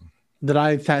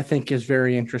think is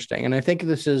very interesting, and I think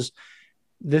this is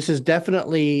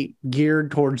definitely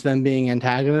geared towards them being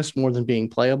antagonists more than being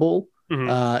playable,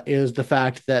 is the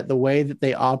fact that the way that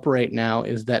they operate now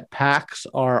is that packs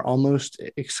are almost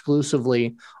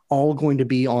exclusively all going to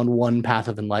be on one path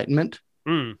of enlightenment.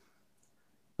 Mm.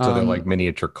 So they're like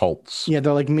miniature cults. Yeah,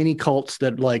 they're like mini cults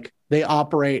that like they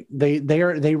operate.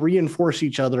 They reinforce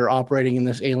each other operating in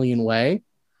this alien way.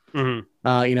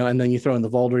 Mm-hmm. You know, and then you throw in the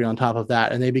Vaulderie on top of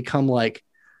that, and they become like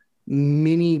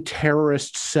mini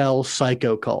terrorist cell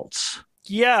psycho cults.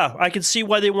 Yeah, I can see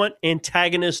why they want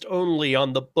antagonist only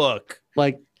on the book.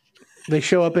 Like they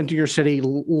show up into your city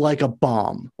like a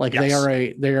bomb. Like Yes.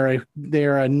 they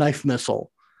are a knife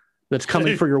missile that's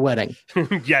coming for your wedding.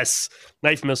 Yes,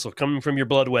 knife missile coming from your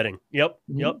blood wedding. Yep,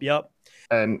 yep.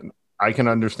 And I can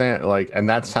understand, like, and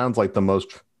that sounds like the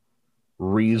most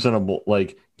reasonable,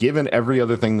 like, given every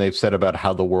other thing they've said about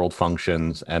how the world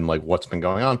functions and like what's been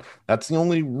going on, that's the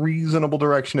only reasonable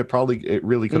direction it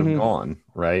really could have gone,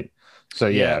 right? So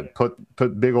yeah,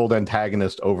 put big old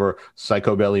antagonist over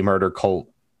Psycho Belly murder cult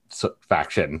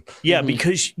faction. Yeah,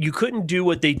 because you couldn't do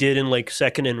what they did in like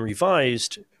Second and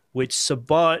Revised, which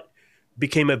Sabbat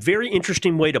became a very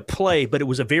interesting way to play, but it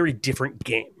was a very different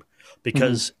game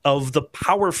because of the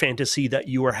power fantasy that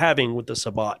you were having with the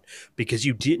Sabbat, because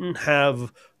you didn't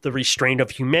have the restraint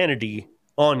of humanity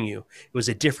on you. It was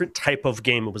a different type of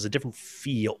game. It was a different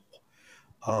feel.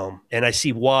 And I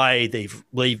see why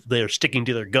they're sticking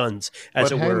to their guns, as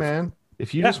but it hey, were. Man,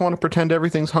 if you just want to pretend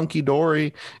everything's hunky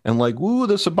dory and like, woo,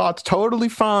 the Sabbat's totally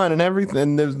fine and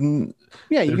everything, You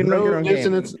can make your own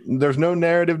dissonance. game. There's no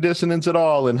narrative dissonance at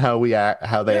all in how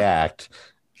they act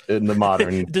in the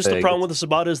modern. Just the problem with the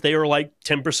Sabbat is they are like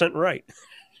 10% right.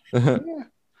 They're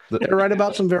right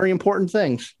about some very important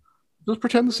things. Just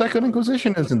pretend the Second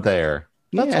Inquisition isn't there.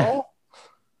 That's all.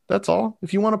 That's all.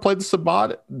 If you want to play the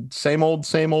Sabbat, same old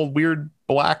weird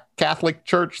black Catholic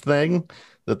Church thing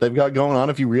that they've got going on,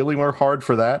 if you really work hard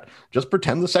for that, just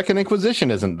pretend the Second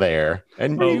Inquisition isn't there.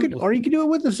 And you could do it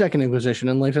with the Second Inquisition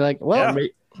and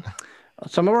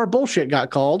some of our bullshit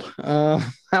got called. How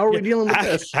are we dealing with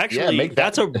this? Actually,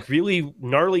 that's a really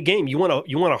gnarly game. You want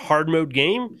a hard mode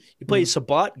game? You play a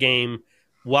Sabbat game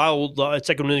while the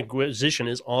Second Inquisition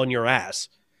is on your ass.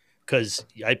 Because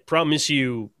I promise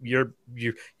you're going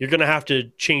to have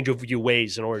to change over your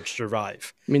ways in order to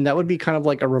survive. I mean, that would be kind of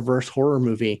like a reverse horror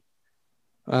movie,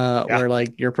 where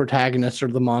like your protagonists are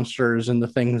the monsters and the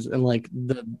things, and like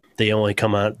they only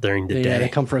come out during the day. Yeah, they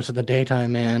come for us at the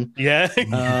daytime, man. Yeah.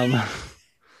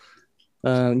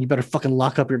 You better fucking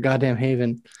lock up your goddamn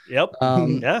haven. Yep.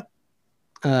 By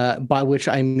which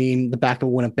I mean the back of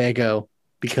Winnebago,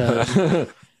 because.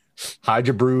 Hide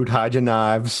your brood, hide your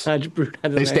knives.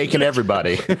 They staking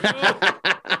everybody. Good.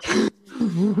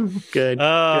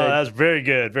 Oh, that's very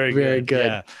good. Very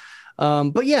good. Yeah.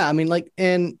 But yeah, I mean, like,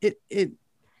 and it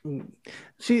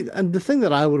see, and the thing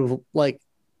that I would have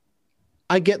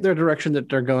I get their direction that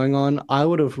they're going on. I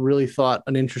would have really thought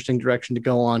an interesting direction to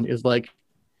go on is like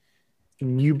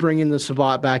you bring in the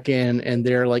Sabbat back in, and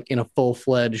they're like in a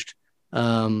full-fledged,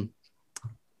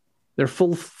 they're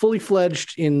fully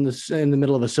fledged in the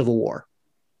middle of a civil war.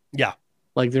 Yeah.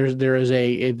 Like there's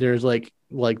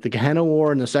like the Gehenna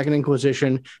War and the Second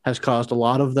Inquisition has caused a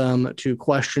lot of them to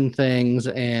question things,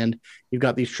 and you've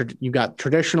got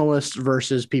traditionalists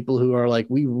versus people who are like,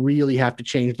 we really have to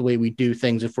change the way we do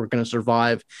things if we're going to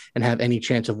survive and have any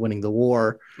chance of winning the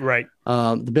war. Right.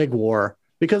 The big war,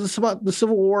 because the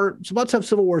Civil War, Sabbats have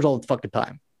civil wars all the fucking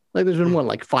time. Like there's been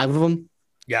like 5 of them.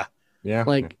 Yeah. Yeah.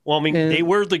 Like, well, I mean, they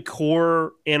were the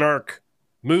core anarch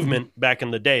movement back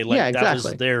in the day. Like, yeah,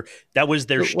 exactly. That was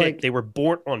their shtick. Like, they were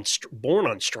born on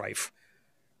strife.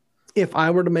 If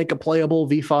I were to make a playable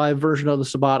V5 version of the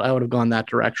Sabbat, I would have gone that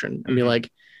direction and be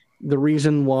like, the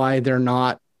reason why they're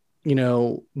not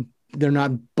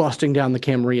busting down the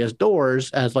Camaria's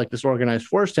doors as like this organized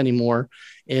force anymore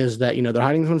is that, they're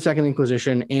hiding from the Second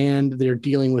Inquisition and they're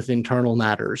dealing with internal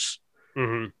matters.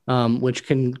 Which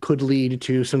could lead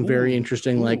to some very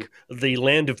interesting, like the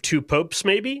land of 2 popes,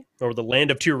 maybe, or the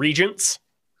land of 2 regents.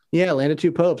 Yeah, land of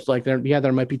 2 popes. Like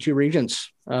there might be 2 regents,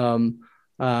 and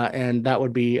that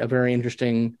would be a very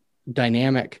interesting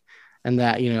dynamic. And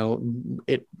that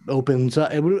it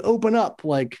would open up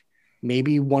like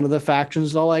maybe one of the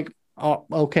factions are like, oh,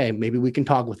 okay, maybe we can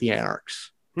talk with the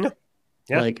Anarchs. Yeah.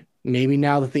 Like maybe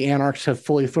now that the Anarchs have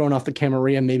fully thrown off the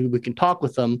Camarilla, maybe we can talk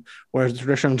with them. Whereas the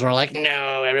traditions are like,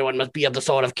 no, everyone must be of the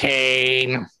sword of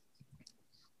Cain.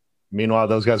 Meanwhile,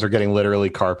 those guys are getting literally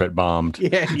carpet bombed.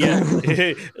 Yeah.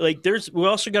 Yeah. Like we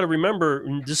also got to remember,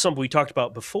 and this is something we talked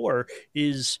about before,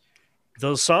 is the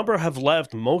Lasombra have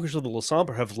left, most of the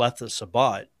Lasombra have left the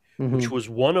Sabbat, which was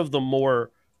one of the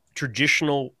more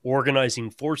traditional organizing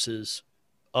forces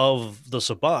of the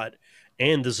Sabbat.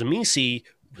 And the Tzimisce,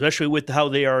 especially with how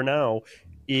they are now,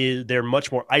 they're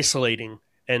much more isolating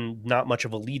and not much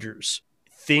of a leaders.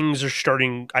 Things are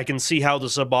starting. I can see how the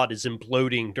Sabbat is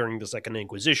imploding during the Second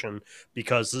Inquisition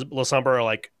because the Lasombra are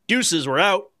like, deuces, we're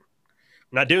out.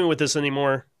 I'm not doing with this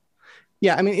anymore.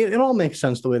 Yeah, I mean, it all makes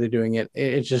sense the way they're doing it.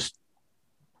 It's just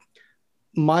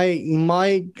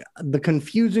the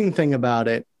confusing thing about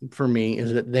it for me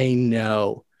is that they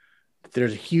know that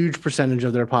there's a huge percentage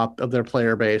of their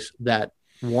player base that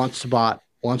wants Sabbat,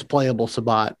 wants playable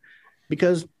Sabbat,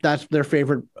 because that's their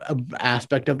favorite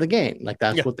aspect of the game. Like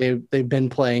that's what they've been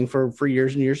playing for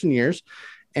years and years and years,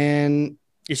 and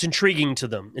it's intriguing to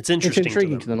them. It's interesting. It's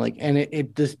intriguing to them. Like, and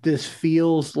this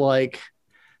feels like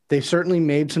they certainly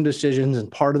made some decisions, and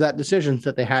part of that decisions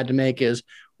that they had to make is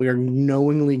we are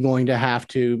knowingly going to have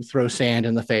to throw sand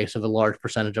in the face of a large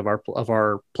percentage of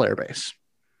our player base,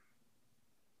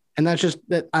 and that's just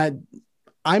that.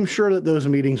 I'm sure that those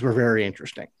meetings were very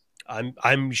interesting.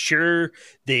 I'm sure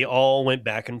they all went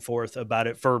back and forth about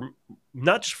it, for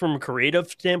not just from a creative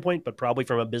standpoint, but probably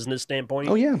from a business standpoint.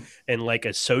 Oh yeah, and like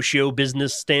a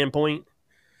socio-business standpoint.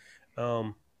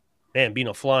 Man, being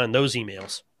a fly in those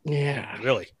emails. Yeah,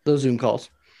 really. Those Zoom calls.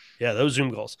 Yeah, those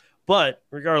Zoom calls. But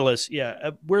regardless,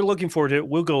 we're looking forward to it.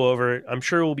 We'll go over it. I'm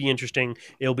sure it will be interesting.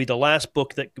 It'll be the last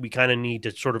book that we kind of need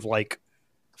to sort of like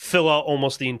fill out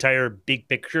almost the entire big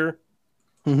picture.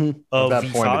 Mm-hmm. Of At that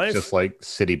V5. point, it's just like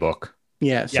city book.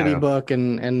 Yeah, city book,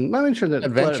 and I'm sure that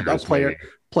Adventures,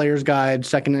 player's guide,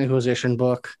 Second Inquisition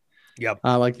book. Yep.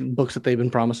 Like books that they've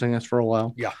been promising us for a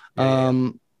while. Yeah.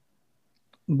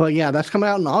 But yeah, that's coming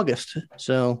out in August,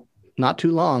 so not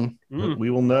too long. We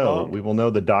will know. We will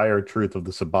know the dire truth of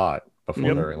the Sabbat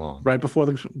before very long. Right before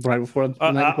the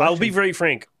I'll be very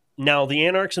frank. Now, the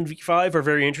Anarchs in V5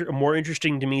 are more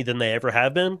interesting to me than they ever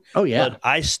have been. Oh, yeah. But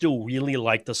I still really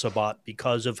like the Sabbat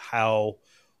because of how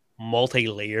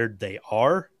multi-layered they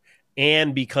are,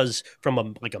 and because from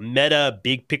a meta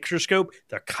big picture scope,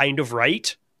 they're kind of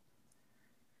right.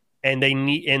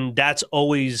 And that's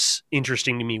always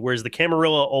interesting to me. Whereas the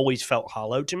Camarilla always felt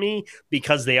hollow to me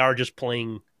because they are just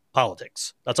playing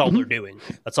politics. That's all they're doing.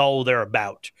 That's all they're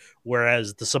about.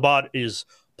 Whereas the Sabbat is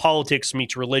politics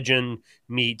meets religion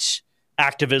meets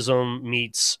activism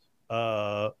meets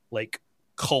like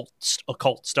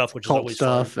occult stuff, which is always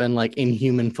stuff fun. And like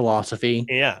inhuman philosophy.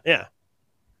 Yeah.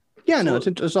 No,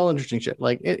 it's all interesting shit.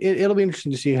 Like it'll be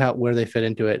interesting to see where they fit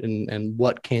into it and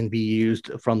what can be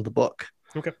used from the book.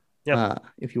 Okay. Yeah.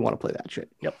 If you want to play that shit.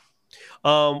 Yep.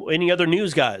 Any other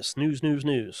news, guys?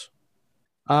 News.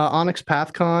 Onyx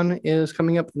PathCon is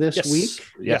coming up this week.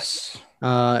 Yes. There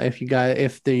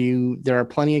are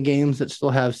plenty of games that still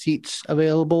have seats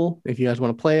available. If you guys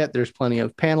want to play it, there's plenty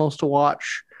of panels to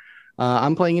watch.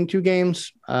 I'm playing in 2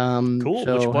 games. Cool.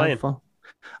 So what you playing?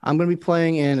 I'm going to be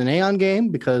playing in an Aeon game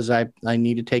because I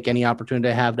need to take any opportunity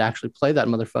I have to actually play that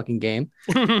motherfucking game.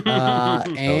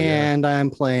 And I'm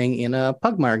playing in a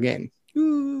Pugmire game.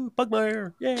 Ooh,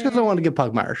 Pugmire. Yeah. Because I want to give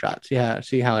Pugmire shots. Yeah,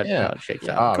 see how it shakes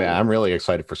out. Oh, cool. Yeah, I'm really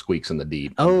excited for Squeaks in the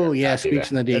Deep. Oh, yeah,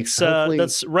 Squeaks in the Deep.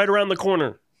 That's right around the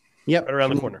corner. Yep. Right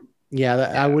around the corner. Yeah,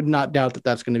 I would not doubt that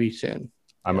that's going to be soon.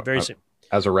 Very soon.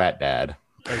 As a rat dad.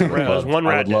 I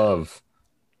would love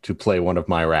to play one of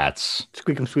my rats.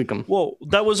 Squeak 'em. Well,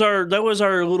 that was our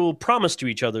little promise to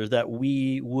each other that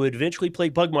we would eventually play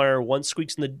Pugmire once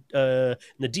Squeaks in the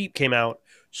Deep came out,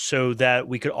 so that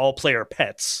we could all play our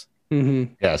pets.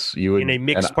 Mm-hmm. Yes, you would in a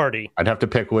mixed party. I'd have to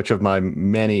pick which of my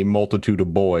many multitude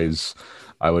of boys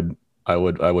I would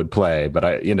play, but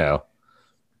I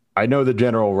know the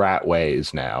general rat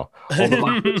ways now. Although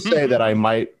I would say that I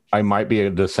might be a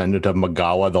descendant of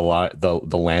Magawa,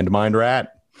 the landmine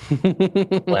rat.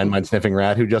 Landmine sniffing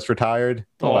rat who just retired.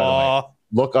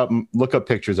 Look up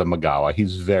pictures of Magawa.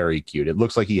 He's very cute. It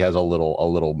looks like he has a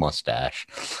little mustache.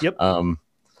 Yep.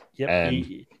 Yep.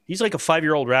 And he's like a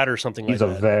 5-year-old rat or something like that.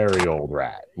 He's a very old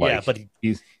rat. Yeah, but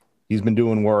he's been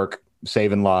doing work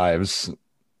saving lives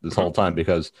this whole time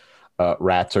because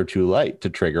rats are too light to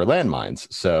trigger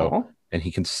landmines. So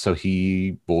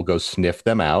he will go sniff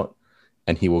them out,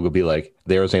 and he will be like,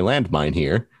 "There's a landmine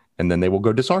here," and then they will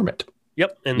go disarm it.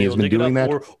 Yep, and he's been doing that,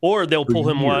 or they'll pull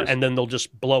him one and then they'll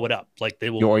just blow it up. Like they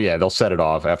will. Or they'll set it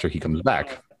off after he comes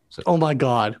back. So. Oh my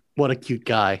god, what a cute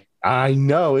guy! I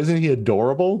know, isn't he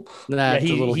adorable? That's a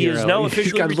little hero. He is now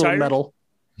officially retired.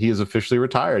 He is officially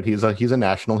retired. He's a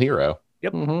national hero.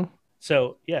 Yep. Mm-hmm.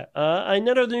 So, yeah,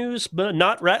 another news, but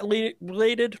not rat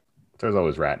related. There's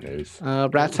always rat news.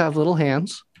 Rats have little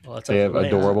hands. Well, that's They have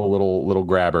adorable little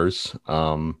grabbers.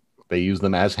 They use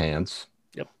them as hands.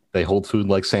 Yep. They hold food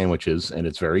like sandwiches, and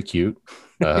it's very cute.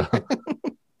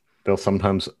 They'll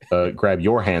sometimes grab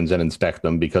your hands and inspect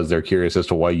them because they're curious as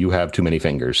to why you have too many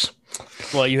fingers.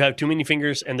 Well, you have too many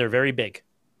fingers, and they're very big.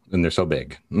 And they're so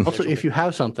big. Also, if you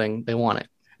have something, they want it.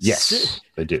 Yes,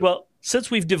 they do. Well,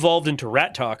 since we've devolved into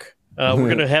rat talk, we're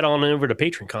going to head on over to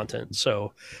Patreon content.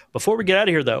 So before we get out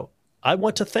of here, though, I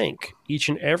want to thank each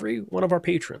and every one of our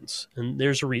patrons. And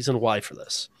there's a reason why for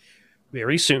this.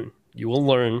 Very soon, you will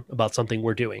learn about something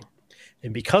we're doing.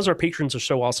 And because our patrons are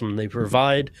so awesome and they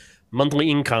provide monthly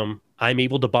income, I'm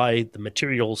able to buy the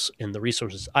materials and the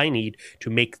resources I need to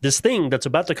make this thing that's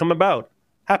about to come about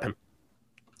happen.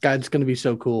 God, it's going to be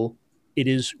so cool. It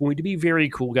is going to be very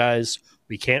cool, guys.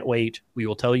 We can't wait. We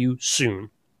will tell you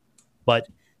soon. But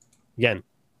again,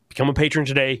 become a patron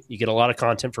today. You get a lot of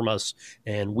content from us,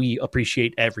 and we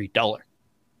appreciate every dollar.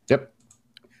 Yep.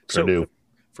 So, do.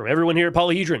 From everyone here at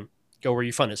Polyhedron, go where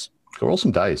your fun is. Go roll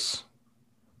some dice.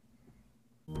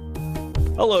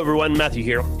 Hello, everyone. Matthew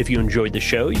here. If you enjoyed the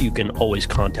show, you can always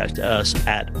contact us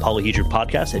at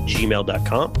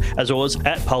polyhedronpodcast@gmail.com, as well as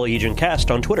at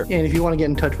polyhedroncast on Twitter. And if you want to get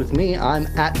in touch with me, I'm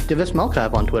at Divis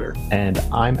Melkov on Twitter. And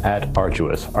I'm at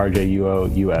Arduous,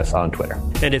 RJUOUS on Twitter.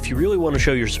 And if you really want to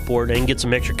show your support and get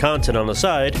some extra content on the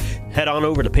side, head on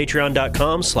over to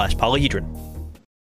patreon.com/polyhedron.